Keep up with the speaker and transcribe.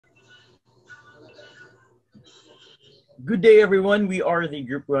Good day, everyone. We are the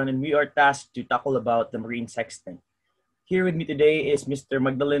Group 1 and we are tasked to tackle about the Marine Sextant. Here with me today is Mr.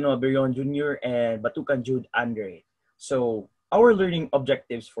 Magdaleno Aberion Jr. and Batukan Jude Andre. So, our learning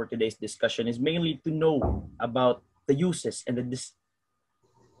objectives for today's discussion is mainly to know about the uses and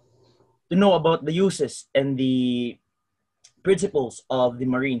the principles of the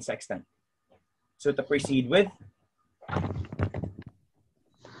Marine Sextant. So, to proceed with,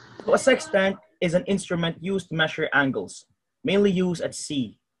 a sextant is an instrument used to measure angles, mainly used at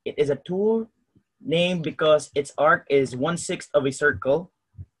sea. It is a tool named because its arc is 1/6 of a circle,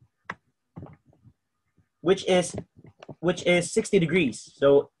 which is 60 degrees.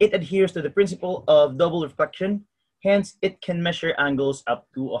 So it adheres to the principle of double reflection. Hence, it can measure angles up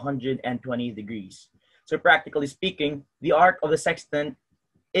to 120 degrees. So practically speaking, the arc of the sextant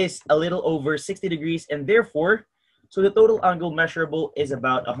is a little over 60 degrees, and therefore, so the total angle measurable is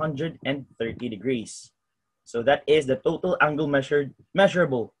about 130 degrees. So that is the total angle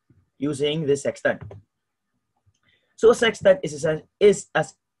measurable using the sextant. So a sextant is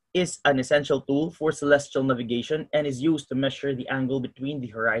an essential tool for celestial navigation and is used to measure the angle between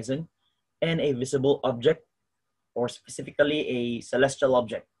the horizon and a visible object, or specifically a celestial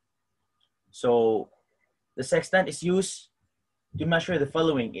object. So the sextant is used to measure the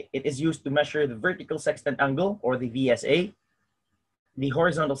following. It is used to measure the vertical sextant angle, or the VSA, the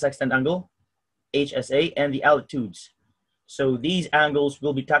horizontal sextant angle, HSA, and the altitudes. So these angles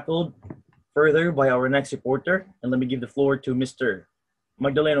will be tackled further by our next reporter. And let me give the floor to Mr.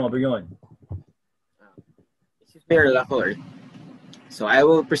 Magdaleno Aberion. This is Mayor Lafleur. So I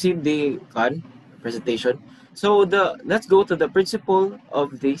will proceed the presentation. So let's go to the principle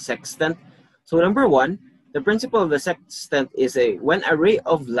of the sextant. So number one, the principle of the sextant is when a ray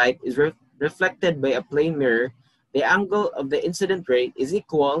of light is reflected by a plane mirror, the angle of the incident ray is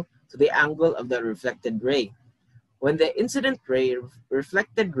equal to the angle of the reflected ray. When the incident ray,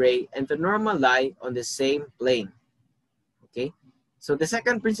 reflected ray, and the normal lie on the same plane. Okay. So the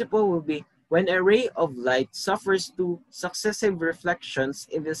second principle will be when a ray of light suffers two successive reflections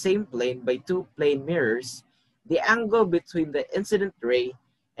in the same plane by two plane mirrors, the angle between the incident ray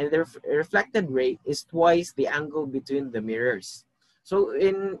and the reflected ray is twice the angle between the mirrors. So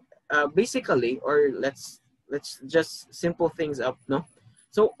in basically, or let's just simple things up, no?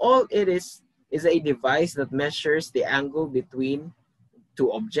 So all it is a device that measures the angle between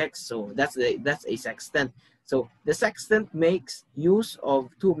two objects. So that's a sextant. So the sextant makes use of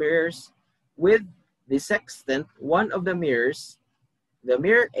two mirrors. With the sextant, one of the mirrors, the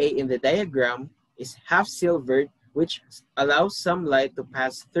mirror A in the diagram, is half silvered, which allows some light to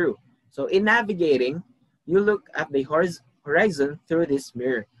pass through. So in navigating, you look at the horizon through this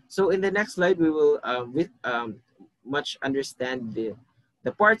mirror. So in the next slide, we will much understand the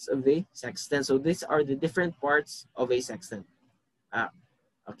parts of the sextant. So these are the different parts of a sextant.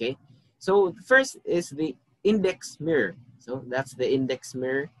 Okay. So first is the index mirror. So that's the index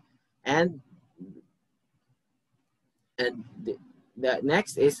mirror. And the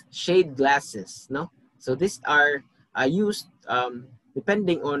next is shade glasses. No, so these are used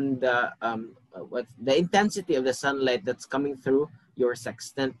depending on the intensity of the sunlight that's coming through your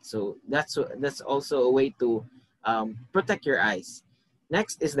sextant. So that's also a way to protect your eyes.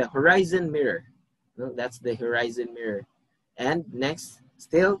 Next is the horizon mirror. No, that's the horizon mirror. And next,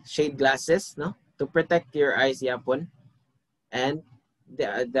 still shade glasses, no, to protect your eyes, yapon. And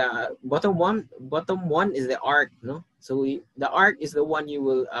the bottom one is the arc, no. So the arc is the one you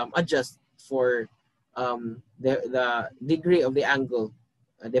will adjust for the degree of the angle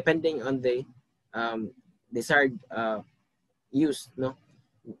depending on the desired use, no.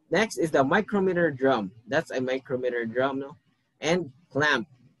 Next is the micrometer drum. That's a micrometer drum, no. And clamp,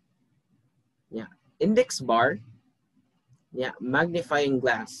 yeah. Index bar, yeah. Magnifying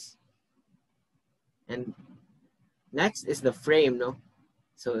glass. And next is the frame, no.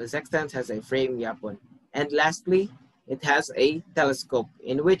 So the sextant has a frame, yapon. And lastly, it has a telescope,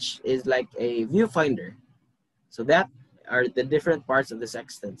 in which is like a viewfinder. So that are the different parts of the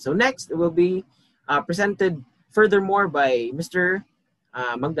sextant. So next, it will be presented furthermore by Mr.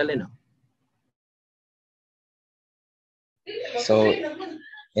 Magdaleno. So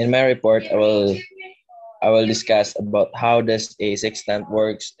in my report, I will discuss about how does a sextant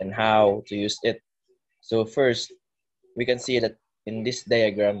works and how to use it. So first, we can see that in this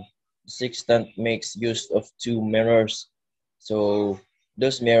diagram, sextant makes use of two mirrors. So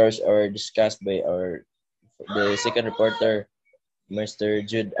those mirrors are discussed by the second reporter, Mr.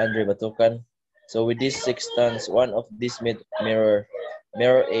 Jude Andre Batukan. So with these sextants, one of these mirror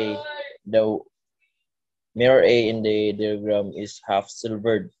A, the mirror A in the diagram is half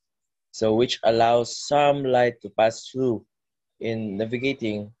silvered. so which allows some light to pass through. In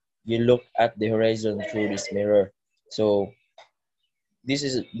navigating, you look at the horizon through this mirror. So these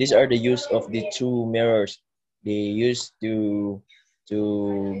are the use of the two mirrors. They used to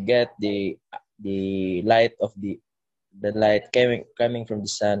get the light of the light coming from the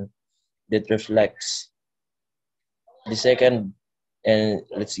sun that reflects the second. And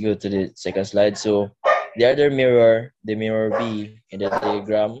let's go to the second slide. So the other mirror, the mirror B in the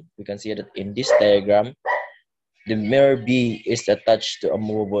diagram, we can see that in this diagram, the mirror B is attached to a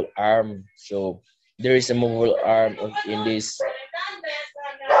movable arm. So there is a movable arm in this.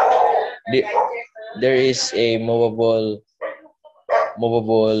 The, there is a movable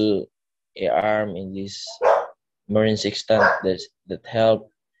arm in this marine sextant that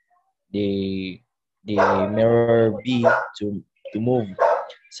help the the mirror B to move.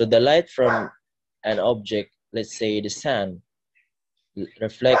 So the light from an object, let's say the sun,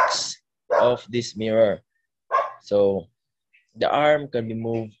 reflects off this mirror. So the arm can be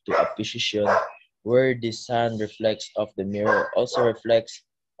moved to a position where the sun reflects off the mirror, also reflects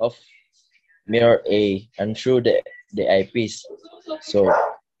off mirror A and through the eyepiece. So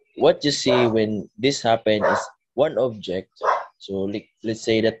what you see when this happens is one object. So let's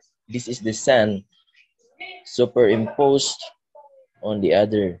say that this is the sun superimposed on the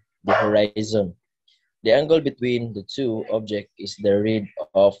other, the horizon. The angle between the two objects is the read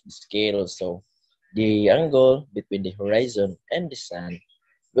of the scale. So the angle between the horizon and the sun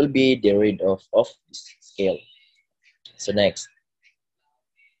will be the read of this scale. So next.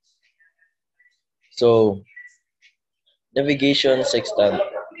 So navigation sextant,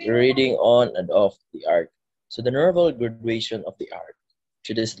 reading on and off the arc. So the normal graduation of the arc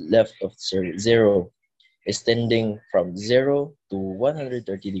to the left of zero is tending from 0 to 130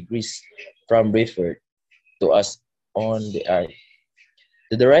 degrees from referred to us on the arc.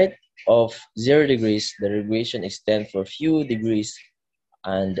 To the right of 0 degrees, the graduation extends for a few degrees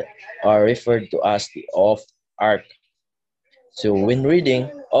and are referred to as the off arc. So when reading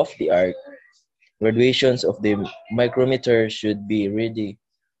off the arc, graduations of the micrometer should be ready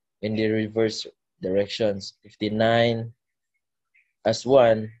in the reverse directions, 59 as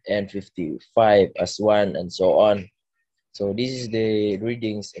 1 and 55 as 1 and so on. So this is the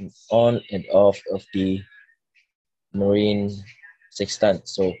readings and on and off of the marine sextant.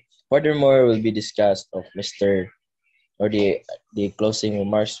 So furthermore will be discussed of Mr. or the closing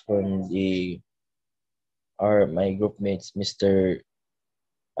remarks from the our my group mates, Mr.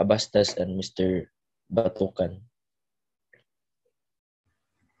 Abastas and Mr. Batukan.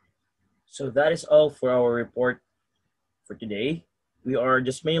 So that is all for our report for today. We are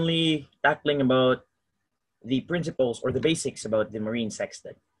just mainly tackling about the principles or the basics about the marine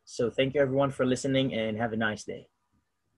sextant. So thank you everyone for listening and have a nice day.